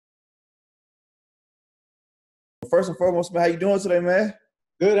First and foremost, man, how you doing today, man?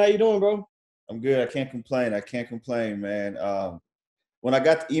 Good. How you doing, bro? I'm good. I can't complain. I can't complain, man. When I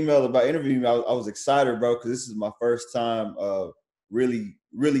got the email about interviewing me, I was excited, bro, because this is my first time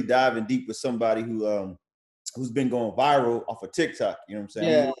really diving deep with somebody who's been going viral off of TikTok. You know what I'm saying?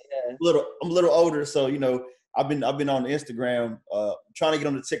 Yeah, I'm a little older, so I've been on Instagram, trying to get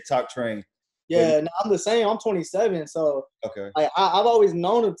on the TikTok train. But yeah. No, I'm the same. I'm 27, so okay, I've always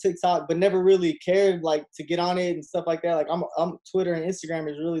known of TikTok, but never really cared like to get on it and stuff like that. Like I'm Twitter and Instagram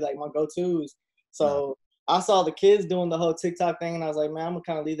is really like my go-tos. nah, So I saw the kids doing the whole TikTok thing, and I was like, man, I'm gonna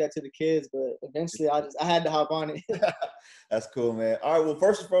kind of leave that to the kids. But eventually, I had to hop on it. that's cool, man. All right, well,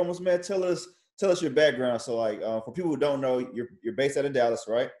 first and foremost, man, tell us your background. So, like, for people who don't know, you're based out of Dallas,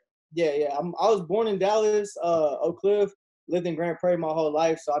 right? Yeah. I was born in Dallas, Oak Cliff. Lived in Grand Prairie my whole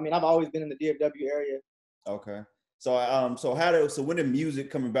life, so I mean, I've always been in the DFW area. Okay. So when did music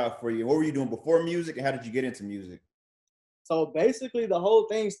come about for you? What were you doing before music, and how did you get into music? So basically, the whole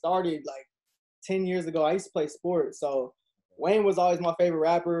thing started like 10 years ago. I used to play sports. So Wayne was always my favorite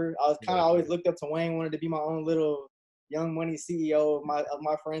rapper. I was kind Yeah. of always looked up to Wayne, wanted to be my own little young money CEO of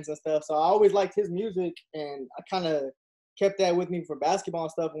my friends and stuff. So I always liked his music, and I kind of kept that with me for basketball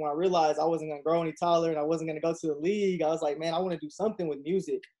and stuff. And when I realized I wasn't gonna grow any taller and I wasn't gonna go to the league, I was like, man, I want to do something with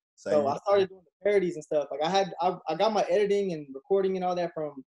music. Same So here. I started doing the parodies and stuff. Like I got my editing and recording and all that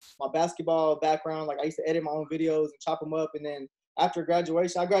from my basketball background. Like I used to edit my own videos and chop them up, and then after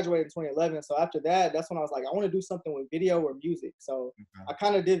graduation, I graduated in 2011. So after that, that's when I was like, I want to do something with video or music. So Okay. I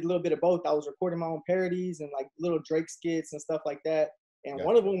kind of did a little bit of both. I was recording my own parodies and like little Drake skits and stuff like that. And Yeah.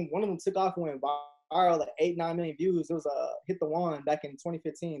 one of them took off and went viral, like 8-9 million views. It was Hit the One back in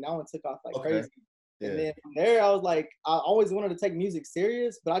 2015. That one took off like Okay. crazy. And Yeah. then from there, I was like, I always wanted to take music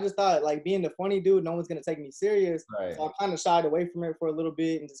serious, but I just thought like being the funny dude, no one's gonna take me serious. Right. So I kind of shied away from it for a little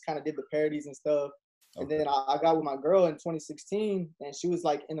bit and just kind of did the parodies and stuff. And Okay. then I got with my girl in 2016, and she was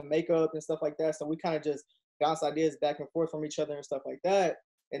like into makeup and stuff like that. So we kind of just bounced ideas back and forth from each other and stuff like that.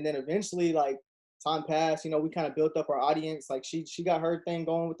 And then eventually, like time passed, we kind of built up our audience. Like she got her thing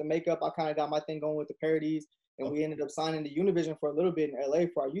going with the makeup, I kind of got my thing going with the parodies, and Okay. we ended up signing to Univision for a little bit in LA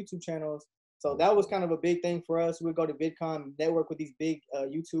for our YouTube channels. So Oh, that was kind of a big thing for us. We'd go to VidCon, network with these big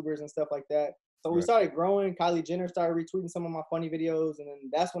YouTubers and stuff like that. So we right. started growing. Kylie Jenner started retweeting some of my funny videos, and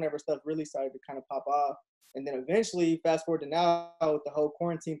then that's whenever stuff really started to kind of pop off. And then eventually, fast forward to now with the whole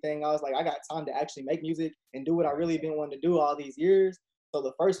quarantine thing, I was like, I got time to actually make music and do what I really been wanting to do all these years. So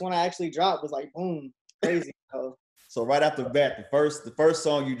the first one I actually dropped was like, boom, crazy. So So right after the bat, the first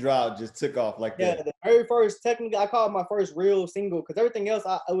song you dropped just took off like yeah, that. the very first, technically, I call it my first real single because everything else,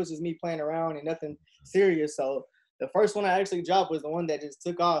 it was just me playing around and nothing serious. So the first one I actually dropped was the one that just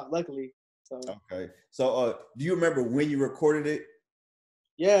took off, luckily. So Okay. So do you remember when you recorded it?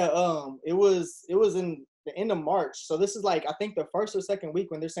 yeah, it was in the end of March. So this is like I think the first or second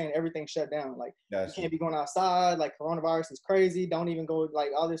week when they're saying everything shut down. Like you Gotcha. can't be going outside. Like coronavirus is crazy. Don't even go like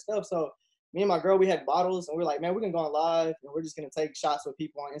all this stuff. So me and my girl, we had bottles and we're like, man, we're gonna go on live and we're just gonna take shots with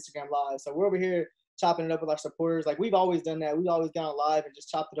people on Instagram Live. So we're over here chopping it up with our supporters. Like we've always done that. We always got on live and just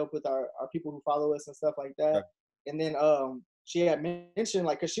chopped it up with our people who follow us and stuff like that. Okay. And then she had mentioned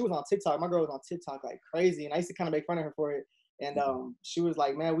like because she was on TikTok. My girl was on TikTok like crazy, and I used to kind of make fun of her for it. And she was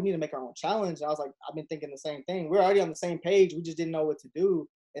like, man, we need to make our own challenge. And I was like, I've been thinking the same thing. We're already on the same page. We just didn't know what to do.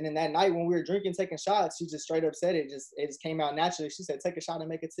 And then that night when we were drinking, taking shots, she just straight up said it. It just came out naturally. She said, take a shot and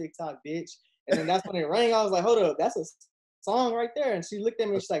make a TikTok, bitch. And then that's when it rang. I was like, hold up, that's a song right there. And she looked at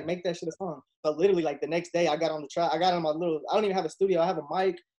me and she's like, make that shit a song. So literally like the next day I got on the track. I got on my I don't even have a studio. I have a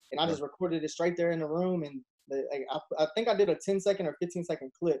mic and I Right. just recorded it straight there in the room. And I think I did a 10-second or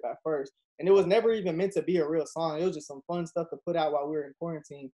 15-second clip at first. And it was never even meant to be a real song. It was just some fun stuff to put out while we were in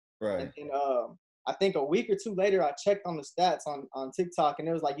quarantine. And Right. then I think a week or two later, I checked on the stats on TikTok, and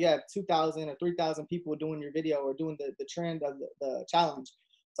it was like you have 2,000 or 3,000 people doing your video or doing the trend of the challenge.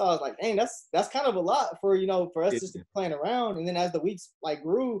 So I was like, dang, that's kind of a lot for for us just to Yeah. be playing around. And then as the weeks like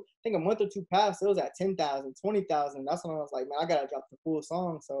grew, I think a month or two passed, it was at 10,000, 20,000. That's when I was like, man, I gotta drop the full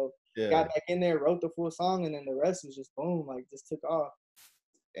song. So Yeah. got back in there, wrote the full song, and then the rest was just boom, like just took off.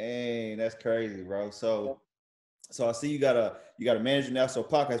 Dang, that's crazy, bro. So I see you got a manager now. So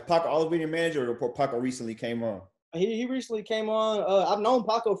Pac, has Pac always been your manager, or Pac recently came on? He recently came on. I've known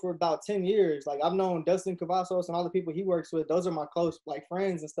Paco for about 10 years. Like I've known Dustin Cavazos and all the people he works with. Those are my close like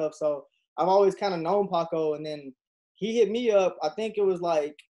friends and stuff. So I've always kind of known Paco. And then he hit me up. I think it was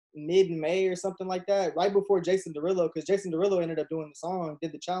like mid-May or something like that, right before Jason Derulo, because Jason Derulo ended up doing the song,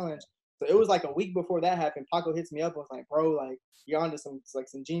 did the challenge. So it was like a week before that happened. Paco hits me up and was like, bro, like you're onto some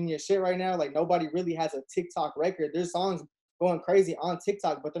genius shit right now. Like nobody really has a TikTok record. There's songs going crazy on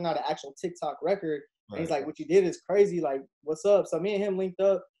TikTok, but they're not an actual TikTok record. And he's Right. like, what you did is crazy. Like, what's up? So me and him linked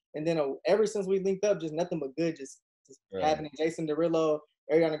up. And then ever since we linked up, just nothing but good just Right. happening. Jason Derulo,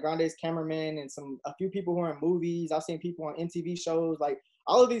 Ariana Grande's cameraman, and a few people who are in movies. I've seen people on MTV shows. Like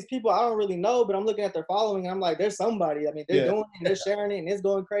all of these people, I don't really know, but I'm looking at their following, and I'm like, there's somebody. I mean, they're Yeah. doing it, and they're sharing it, and it's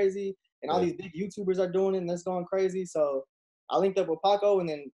going crazy. And all Yeah. these big YouTubers are doing it, and it's going crazy. So I linked up with Paco, and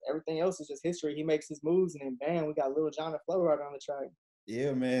then everything else is just history. He makes his moves, and then bam, we got Lil Jon and Flo Rida on the track.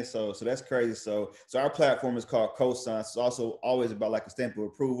 Yeah, man. So that's crazy. So our platform is called Cosign. It's also always about like a stamp of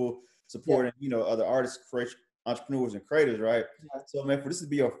approval, Yeah, supporting other artists, entrepreneurs, and creators, right? yeah, So man, for this to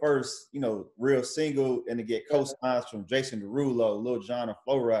be your first real single and to get yeah. cosigns from Jason Derulo, Lil Jon, and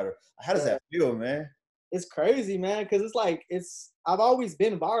Flo Rida, how does Yeah. that feel, man? It's crazy, man, because it's like I've always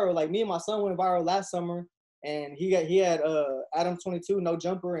been viral. Like me and my son went viral last summer, and he had Adam 22, No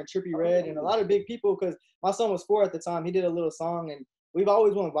Jumper, and Trippy Red, and a Oh, lot of big people. Because my son was 4 at the time, he did a little song, and we've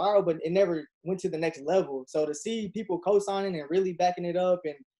always went viral, but it never went to the next level. So to see people co-signing and really backing it up,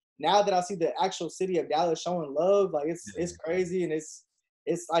 and now that I see the actual city of Dallas showing love, like it's yeah, crazy, and it's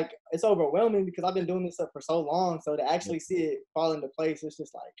like it's overwhelming because I've been doing this up for so long. So to yeah. actually see it fall into place, it's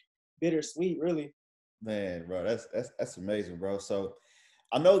just like bittersweet, really. Man, bro, that's amazing, bro. So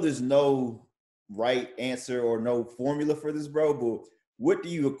I know there's no right answer or no formula for this, bro, but what do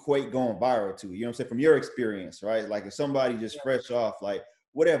you equate going viral to? You know what I'm saying? From your experience, right? Like if somebody just fresh off, like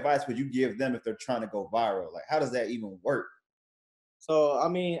what advice would you give them if they're trying to go viral? Like how does that even work? So I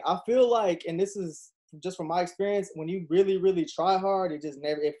mean, I feel like, and this is just from my experience, when you really, really try hard,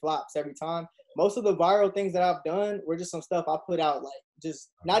 it flops every time. Most of the viral things that I've done were just some stuff I put out, like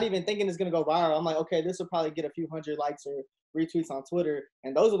just not even thinking it's gonna go viral. I'm like, okay, this will probably get a few hundred likes or retweets on Twitter,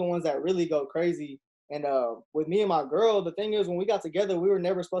 and those are the ones that really go crazy. And with me and my girl, the thing is, when we got together, we were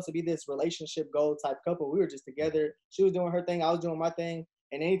never supposed to be this relationship goal type couple. We were just together. She was doing her thing, I was doing my thing.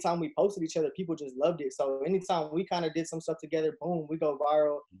 And anytime we posted each other, people just loved it. So anytime we kind of did some stuff together, boom, we go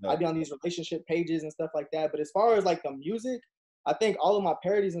viral. I'd No, be on these relationship pages and stuff like that. But as far as like the music, I think all of my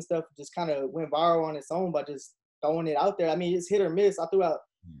parodies and stuff just kind of went viral on its own by just throwing it out there. I mean, it's hit or miss. I threw out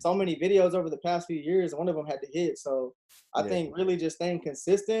so many videos over the past few years, and one of them had to hit. So I yeah, think really just staying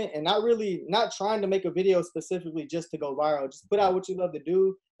consistent and not trying to make a video specifically just to go viral. Just put out what you love to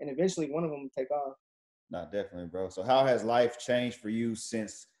do, and eventually one of them will take off. not definitely, bro. So how has life changed for you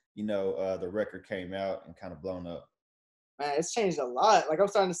since the record came out and kind of blown up? Man, it's changed a lot. Like I'm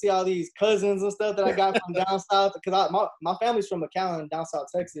starting to see all these cousins and stuff that I got from down south because my family's from McAllen, down south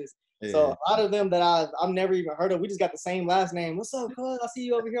Texas. So Yeah, a lot of them that I've never even heard of. We just got the same last name. What's up, cuz? I see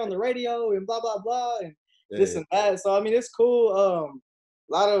you over here on the radio and blah blah blah and this yeah, and that. So I mean, it's cool. A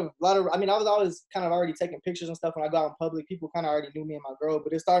lot of. I mean, I was always kind of already taking pictures and stuff when I go out in public. People kind of already knew me and my girl,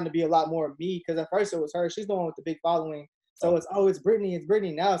 but it's starting to be a lot more of me because at first it was her. She's the one with the big following. So oh, it's it's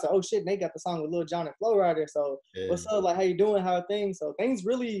Brittany now. So oh shit, they got the song with Lil Jon and Flo Rida. So yeah, what's up? Like how you doing? How are things? So things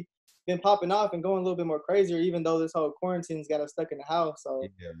really been popping off and going a little bit more crazier, even though this whole quarantine's got us stuck in the house. So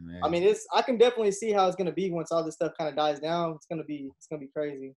yeah, I man. mean, I can definitely see how it's gonna be once all this stuff kind of dies down. It's gonna be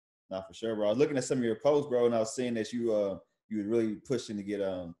crazy. Not for sure, bro. I was looking at some of your posts, bro, and I was seeing that you were really pushing to get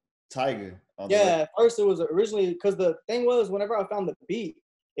Tiger on the record. Yeah, at first it was originally because the thing was whenever I found the beat,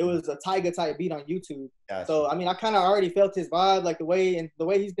 it was a Tyga type beat on YouTube. Got So you. I mean, I kind of already felt his vibe, like the way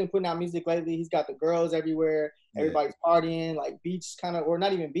he's been putting out music lately. He's got the girls everywhere, Yeah, everybody's partying, like beach kind of, or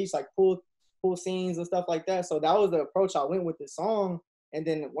not even beach, like pool scenes and stuff like that. So that was the approach I went with this song. And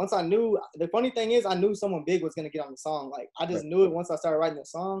then once I knew, the funny thing is, I knew someone big was gonna get on the song. Like I right. just knew it once I started writing the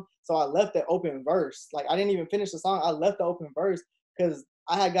song. So I left the open verse. Like I didn't even finish the song. I left the open verse because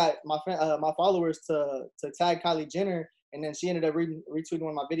I had got my followers to tag Kylie Jenner, and then she ended up retweeting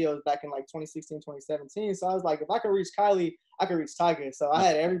one of my videos back in like 2016, 2017. So I was like, if I can reach Kylie, I can reach Tyga. So I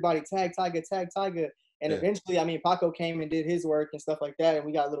had everybody tag Tyga, and Yeah. eventually, I mean, Paco came and did his work and stuff like that, and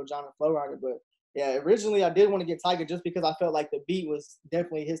we got Lil Jon and Flo Rida. But yeah, originally I did want to get Tyga just because I felt like the beat was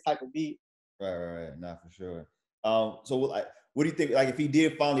definitely his type of beat. Right. Not for sure. So what do you think? Like, if he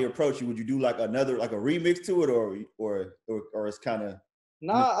did finally approach you, would you do like another, like a remix to it, or it's kind of in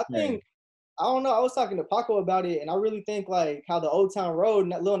the Nah, I same? think I don't know. I was talking to Paco about it, and I really think like how the Old Town Road,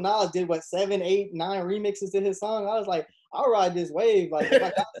 Lil Nas did what 7, 8, 9 remixes to his song. I was like, I'll ride this wave. Like if I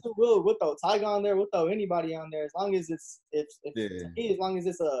got to, we'll throw Tyga on there, we'll throw anybody on there as long as it's to Yeah, me, as long as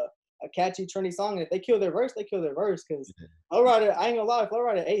it's a catchy, trendy song. And if they kill their verse, they kill their verse. Because yeah. Flo Rida, I ain't gonna lie, Flo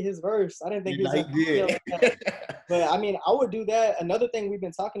Rida ate his verse. I didn't think You he was know, he gonna come kill did. like that. But I mean, I would do that. Another thing we've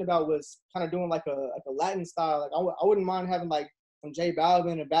been talking about was kind of doing like a Latin style. Like I wouldn't mind having like some J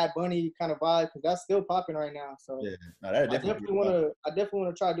Balvin and Bad Bunny kind of vibe because that's still popping right now. So Yeah, no, that'd definitely be a vibe. I definitely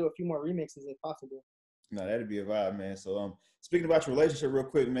wanna try to do a few more remixes if possible. No, that'd be a vibe, man. So, speaking about your relationship, real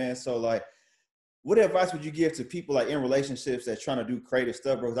quick, man. So, like, what advice would you give to people like in relationships that's trying to do creative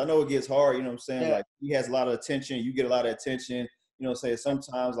stuff, bro? Because I know it gets hard, you know what I'm saying? Yeah, Like he has a lot of attention, you get a lot of attention, you know what I'm saying?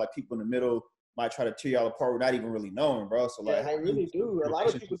 Sometimes like people in the middle might try to tear y'all apart without even really knowing, bro. So yeah, like how they do you really keep do. A your lot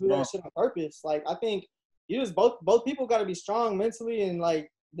of people relationship do that strong? shit on purpose. Like I think you just both people got to be strong mentally, and like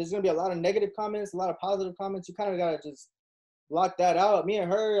there's gonna be a lot of negative comments, a lot of positive comments. You kind of gotta just block that out. Me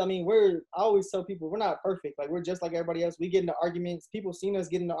and her, I mean, I always tell people we're not perfect. Like we're just like everybody else. We get into arguments. People seen us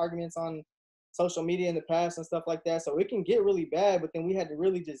get into arguments on social media in the past and stuff like that. So it can get really bad, but then we had to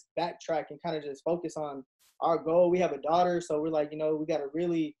really just backtrack and kind of just focus on our goal. We have a daughter, so we're like, we got to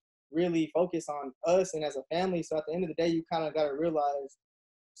really, really focus on us and as a family. So at the end of the day, you kind of got to realize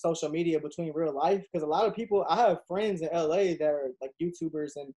social media between real life, because a lot of people, I have friends in LA that are like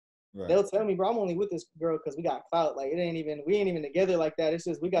YouTubers, and Right. they'll tell me, bro, I'm only with this girl because we got clout. Like we ain't even together like that. It's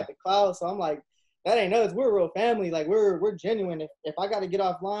just we got the clout. So I'm like, that ain't us. We're a real family. Like we're genuine. If I got to get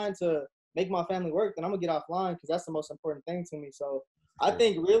offline to make my family work, then I'm gonna get offline because that's the most important thing to me. So I Sure.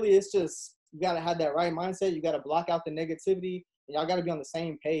 think really it's just you gotta have that right mindset. You gotta block out the negativity, and y'all gotta be on the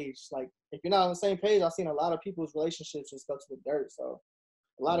same page. Like if you're not on the same page, I've seen a lot of people's relationships just go to the dirt. So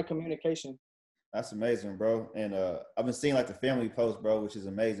a lot Yeah. of communication. That's amazing, bro. And I've been seeing like the family post, bro, which is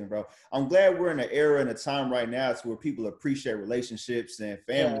amazing, bro. I'm glad we're in an era and a time right now to where people appreciate relationships and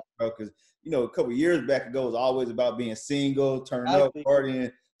Yeah, family, bro. Because a couple years back ago, it was always about being single, turning up, exactly.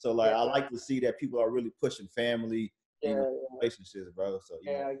 partying. So like, Yeah, I like to see that people are really pushing family and yeah. relationships, bro. So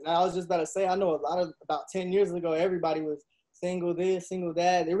Yeah, I was just about to say, I know about 10 years ago, everybody was single this, single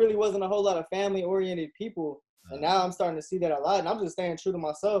that. There really wasn't a whole lot of family oriented people. And uh, now I'm starting to see that a lot. And I'm just staying true to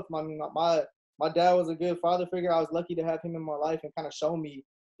myself. I mean, my dad was a good father figure. I was lucky to have him in my life and kind of show me,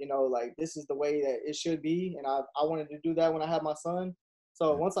 like this is the way that it should be. And I wanted to do that when I had my son.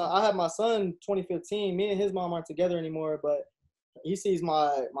 So once I had my son 2015, me and his mom aren't together anymore, but he sees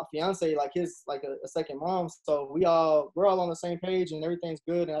my fiance like his like a second mom. So we're all on the same page and everything's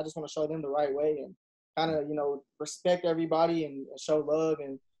good. And I just want to show them the right way and kind of respect everybody and show love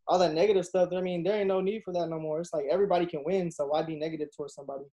and all that negative stuff. I mean, there ain't no need for that no more. It's like everybody can win, so why be negative towards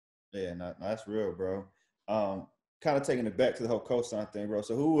somebody? yeah, that's real, bro. Kind of taking it back to the whole co-sign thing, bro.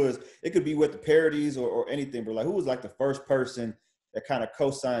 So it could be with the parodies or anything, but like who was like the first person that kind of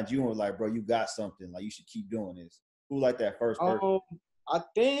co-signed you and was like, bro, you got something, like you should keep doing this? Who like that first person? Um, I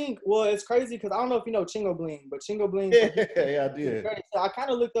think well, it's crazy because I don't know if you know Chingo Bling, but Chingo Bling, Yeah, so he yeah, I was did. great. So I kind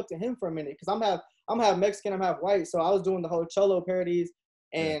of looked up to him for a minute because I'm half Mexican, I'm half white, so I was doing the whole Cholo parodies,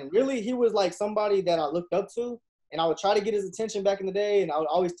 Yeah, and really he was like somebody that I looked up to, and I would try to get his attention back in the day, and I would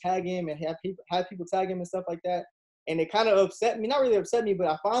always tag him and have people tag him and stuff like that, and it kind of upset me, not really upset me, but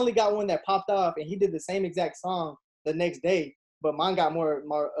I finally got one that popped off, and he did the same exact song the next day, but mine got more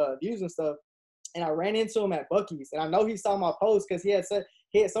views and stuff, and I ran into him at Bucky's, and I know he saw my post because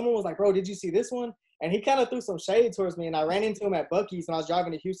someone was like, "Bro, did you see this one?" And he kind of threw some shade towards me, and I ran into him at Bucky's when I was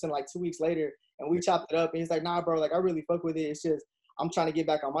driving to Houston like 2 weeks later, and we chopped it up. And he's like, "Nah, bro, like I really fuck with it. It's just I'm trying to get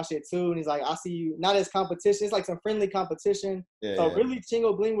back on my shit too." And he's like, "I see you not as competition. It's like some friendly competition." yeah, So yeah. really,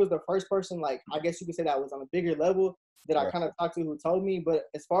 Chingo Bling was the first person, like I guess you could say that was on a bigger level that I Right. kind of talked to who told me. But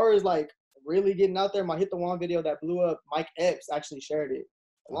as far as like really getting out there, my Hit the One video that blew up, Mike Epps actually shared it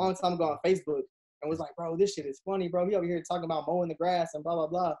a long time ago on Facebook and was like, "Bro, this shit is funny, bro. He over here talking about mowing the grass and blah blah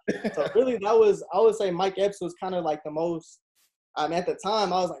blah." So really, I would say Mike Epps was kind of like the most. At the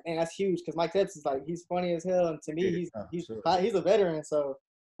time, I was like, "Man, that's huge," because Mike Epps is like he's funny as hell, and to me, Yeah, for sure. he's a veteran. So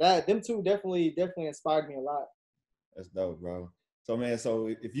them two definitely inspired me a lot. That's dope, bro. So man, so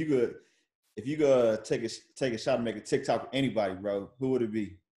if you could take a shot and make a TikTok with anybody, bro, who would it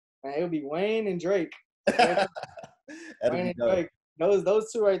be? Man, it would be Wayne and Drake. That'd Wayne be and dope. Drake.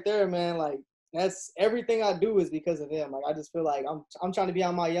 Those two right there, man. Like that's everything I do is because of them. Like I just feel like I'm trying to be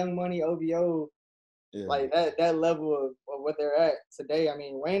on my Young Money OVO Yeah, like that level of what they're at today. I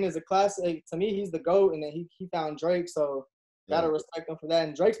mean, Wayne is a classic. To me, he's the GOAT, and then he found Drake, so yeah, gotta respect him for that.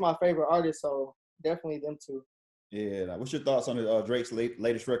 And Drake's my favorite artist, so definitely them two. yeah. Now, what's your thoughts on Drake's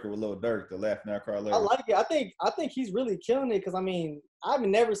latest record with Lil Durk, the Laugh Now Cry I Later? like it. I think he's really killing it because I mean, I've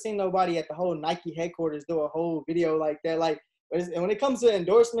never seen nobody at the whole Nike headquarters do a whole video like that. Like, and when it comes to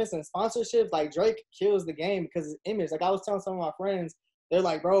endorsements and sponsorships, like Drake kills the game because his image. Like I was telling some of my friends, they're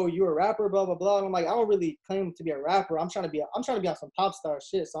like, "Bro, you a rapper?" Blah blah blah. And I'm like, I don't really claim to be a rapper. I'm trying to be on some pop star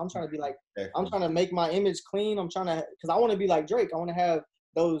shit. So I'm trying to be like, I'm Exactly. trying to make my image clean. I'm trying to because I want to be like Drake. I want to have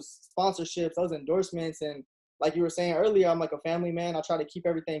those sponsorships, those endorsements, and like you were saying earlier, I'm like a family man. I try to keep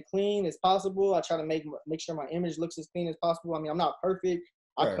everything clean as possible. I try to make sure my image looks as clean as possible. I mean, I'm not perfect.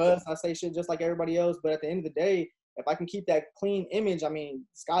 I Right. cuss, I say shit just like everybody else. But at the end of the day, if I can keep that clean image, I mean,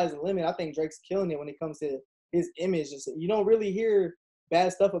 sky's the limit. I think Drake's killing it when it comes to his image. You don't really hear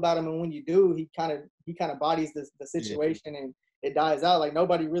bad stuff about him, and when you do, he kind of bodies the Yeah. situation, and it dies out. Like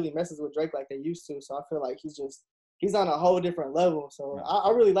nobody really messes with Drake like they used to. So I feel like he's on a whole different level. So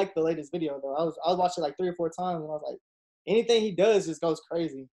I really like the latest video though. I was watching like 3 or 4 times, and I was like, anything he does just goes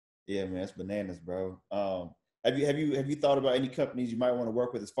crazy. Yeah, man, it's bananas, bro. Have you thought about any companies you might want to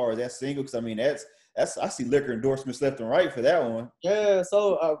work with as far as that single? Because I mean, that's I see liquor endorsements left and right for that one. Yeah.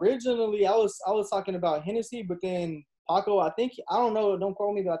 So originally I was talking about Hennessy, but then Paco, I think I don't know, don't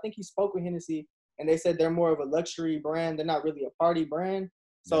quote me, but I think he spoke with Hennessy, and they said they're more of a luxury brand. They're not really a party brand.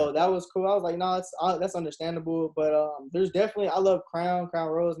 Yeah, So that was cool. I was like, no, that's understandable. But there's definitely I love Crown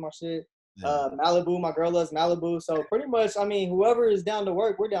Rose, my shit. yeah, Malibu, my girl loves Malibu. So pretty much, I mean, whoever is down to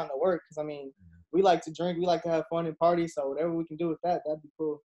work, we're down to work. Cause I mean, we like to drink, we like to have fun and party. So whatever we can do with that, that'd be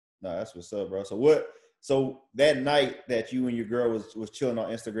cool. no, that's what's up, bro. So what? So that night that you and your girl was chilling on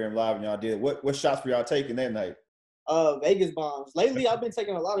Instagram Live and y'all did what shots were y'all taking that night? Vegas bombs. Lately, I've been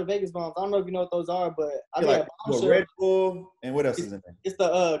taking a lot of Vegas bombs. I don't know if you know what those are, but I You're mean, like at what, Bombshell, Red Bull and what else is in there? it's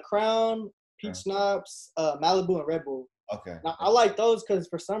the Crown, Peach Okay. Schnapps, Malibu, and Red Bull. Okay. Now, I like those because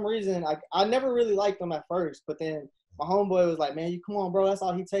for some reason, I never really liked them at first, but then my homeboy was like, man, you come on, bro. That's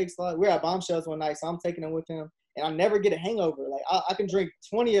all he takes. Like, we're at Bombshells one night, so I'm taking them with him, and I never get a hangover. Like, I can drink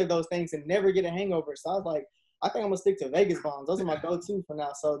 20 of those things and never get a hangover. So I was like, I think I'm going to stick to Vegas bombs. Those are my go-to for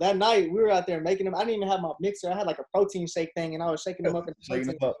now. So that night, we were out there making them. I didn't even have my mixer. I had like a protein shake thing, and I was shaking them up in the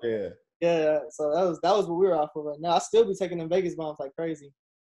Shaking protein. them up, yeah. Yeah, so that was what we were off of right now. I still be taking them Vegas bombs like crazy.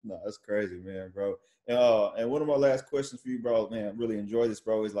 No, that's crazy, man, bro. And one of my last questions for you, bro, man, I really enjoy this,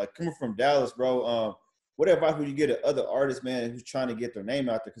 bro, is like coming from Dallas, bro. What advice would you give to other artists, man, who's trying to get their name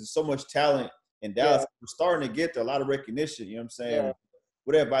out there? Because there's so much talent in Dallas. Yeah, We're starting to get a lot of recognition. You know what I'm yeah. saying?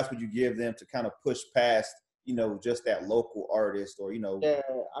 What advice would you give them to kind of push past, just that local artist or, Yeah,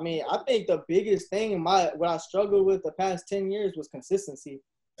 I mean, I think the biggest thing in what I struggled with the past 10 years was consistency.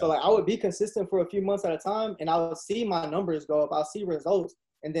 So like I would be consistent for a few months at a time, and I would see my numbers go up. I'll see results,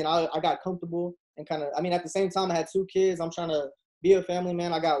 and then I got comfortable and kind of. I mean, at the same time, I had 2 kids. I'm trying to be a family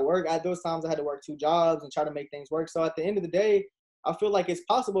man. I got work. At those times, I had to work 2 jobs and try to make things work. So at the end of the day, I feel like it's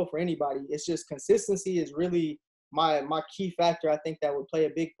possible for anybody. It's just consistency is really my key factor. I think that would play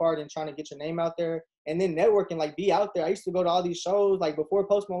a big part in trying to get your name out there. And then networking, like be out there. I used to go to all these shows, like before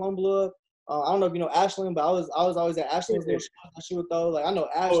Post Malone blew up. I don't know if you know Ashlyn, but I was always at Ashlyn's little shows that she would throw. Like I know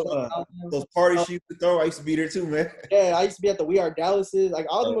Oh, Ashlyn. those parties she used to throw, I used to be there too, man. Yeah, I used to be at the We Are Dallases. Like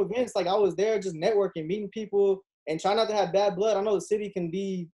all them events, like I was there just networking, meeting people, and try not to have bad blood. I know the city can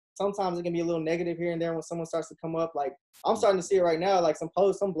be sometimes it can be a little negative here and there when someone starts to come up. Like I'm starting to see it right now. Like some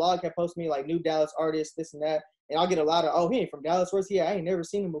blog had posted me like new Dallas artists, this and that, and I'll get a lot of he ain't from Dallas. Where's he at? I ain't never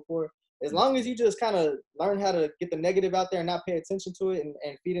seen him before. As long as you just kind of learn how to get the negative out there and not pay attention to it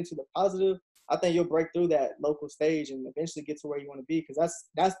and feed into the positive, I think you'll break through that local stage and eventually get to where you want to be. Because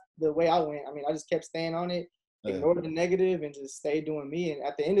that's the way I went. I mean, I just kept staying on it, ignored the negative, and just stayed doing me. And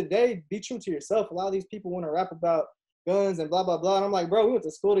at the end of the day, be true to yourself. A lot of these people want to rap about guns and blah, blah, blah. And I'm like, bro, we went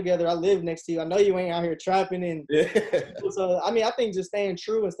to school together. I live next to you. I know you ain't out here trapping. And so, I mean, I think just staying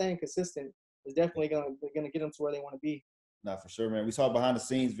true and staying consistent is definitely gonna get them to where they want to be. Nah, for sure, man. We saw behind the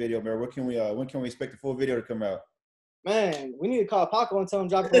scenes video, man. When can we expect the full video to come out? Man, we need to call Paco and tell him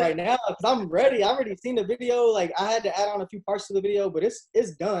drop it right now because I'm ready. I already seen the video. Like I had to add on a few parts to the video, but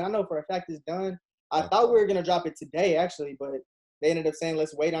it's done. I know for a fact it's done. I thought we were gonna drop it today actually, but they ended up saying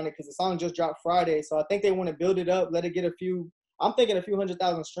let's wait on it because the song just dropped Friday. So I think they want to build it up, let it get a few. I'm thinking a few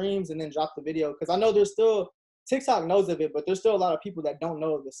 100,000 streams and then drop the video because I know there's still TikTok knows of it, but there's still a lot of people that don't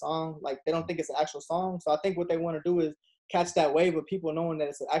know of the song. Like they don't think it's an actual song. So I think what they want to do is catch that wave of people knowing that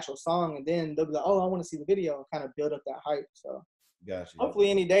it's an actual song, and then they'll be like, oh, I want to see the video and kind of build up that hype. So Gotcha.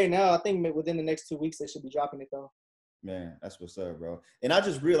 hopefully any day now. I think within the next 2 weeks they should be dropping it though. Man, that's what's up, bro. And I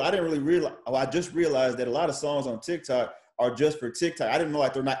just realized that a lot of songs on TikTok are just for TikTok. I didn't know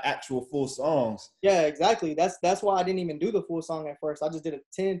like they're not actual full songs. Yeah, exactly. That's why I didn't even do the full song at first. I just did a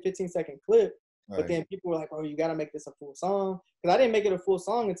 10-15 second clip. But then people were like, oh, you got to make this a full song. Because I didn't make it a full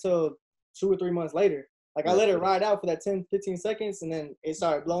song until 2 or 3 months later. Like, I let it ride out for that 10-15 seconds, and then it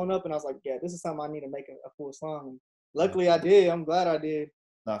started blowing up, and I was like, yeah, this is something I need to make a full song. And luckily, I did. I'm glad I did.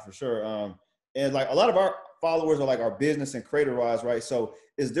 Not for sure. And, like, a lot of our followers are, like, our business and creator-wise, right? So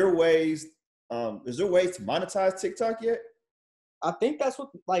is there ways to monetize TikTok yet? I think that's what,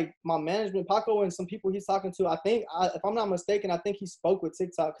 like, my management, Paco, and some people he's talking to, I think, if I'm not mistaken, I think he spoke with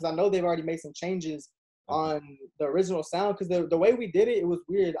TikTok, because I know they've already made some changes on the original sound, because the way we did it, it was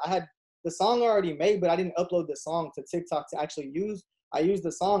weird. I had the song already made, but I didn't upload the song to TikTok to actually use. I used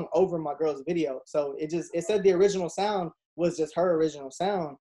the song over my girl's video. So it said the original sound was just her original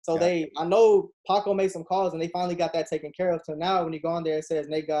sound. So I know Paco made some calls and they finally got that taken care of. So now when you go on there, it says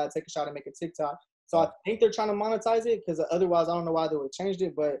NATEGAWD, take a shot and make a TikTok. So I think they're trying to monetize it because otherwise I don't know why they would have changed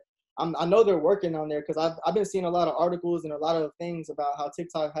it. But I know they're working on there because I've been seeing a lot of articles and a lot of things about how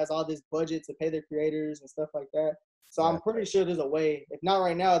TikTok has all this budget to pay their creators and stuff like that. So I'm pretty sure there's a way. If not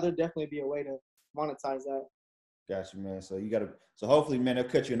right now, there'll definitely be a way to monetize that. Gotcha, man. So you gotta. So hopefully, man, they'll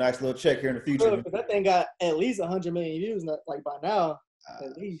cut you a nice little check here in the future. Sure, that thing got at least 100 million views, not like by now,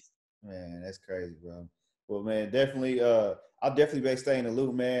 at least. Man, that's crazy, bro. Well, man, definitely. I'll definitely be staying in the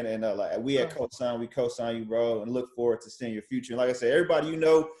loop, man. And like we at Co-Sign, we co-sign you, bro, and look forward to seeing your future. And like I said, everybody you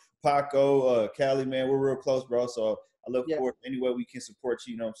know, Paco, Cali, man, we're real close, bro. So I look forward to any way we can support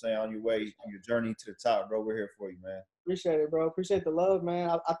you. You know what I'm saying, on your way, on your journey to the top, bro. We're here for you, man. Appreciate it, bro. Appreciate the love, man.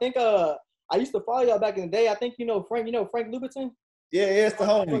 I think I used to follow y'all back in the day. I think you know Frank. You know Frank Louboutin? Yeah, it's the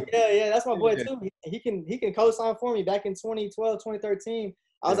homie. Yeah, that's my boy too. He can co-sign for me back in 2012, 2013.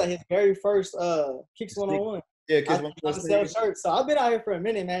 I was at his very first Kicks 101. Yeah, I was to sell shirts. So I've been out here for a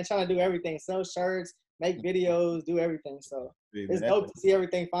minute, man, trying to do everything. Sell shirts, make videos, do everything. So it's dope to see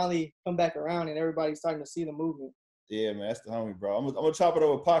everything finally come back around and everybody's starting to see the movement. Yeah, man, that's the homie, bro. I'm gonna chop it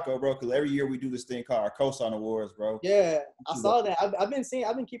over with Paco, bro, because every year we do this thing called our Co-Sign Awards, bro. Yeah, I saw that. I've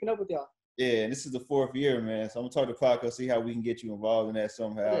been keeping up with y'all. Yeah, and this is the 4th year, man. So I'm gonna talk to Paco, see how we can get you involved in that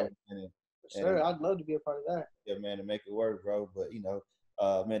somehow. Yeah, sure, I'd love to be a part of that. Yeah, man, to make it work, bro. But you know,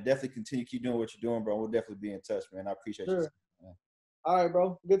 man, definitely continue keep doing what you're doing, bro. We'll definitely be in touch, man. I appreciate you. Man. All right,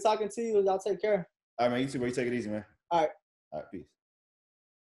 bro. Good talking to you. Y'all take care. All right, man. You too, bro. You take it easy, man. All right. All right, peace.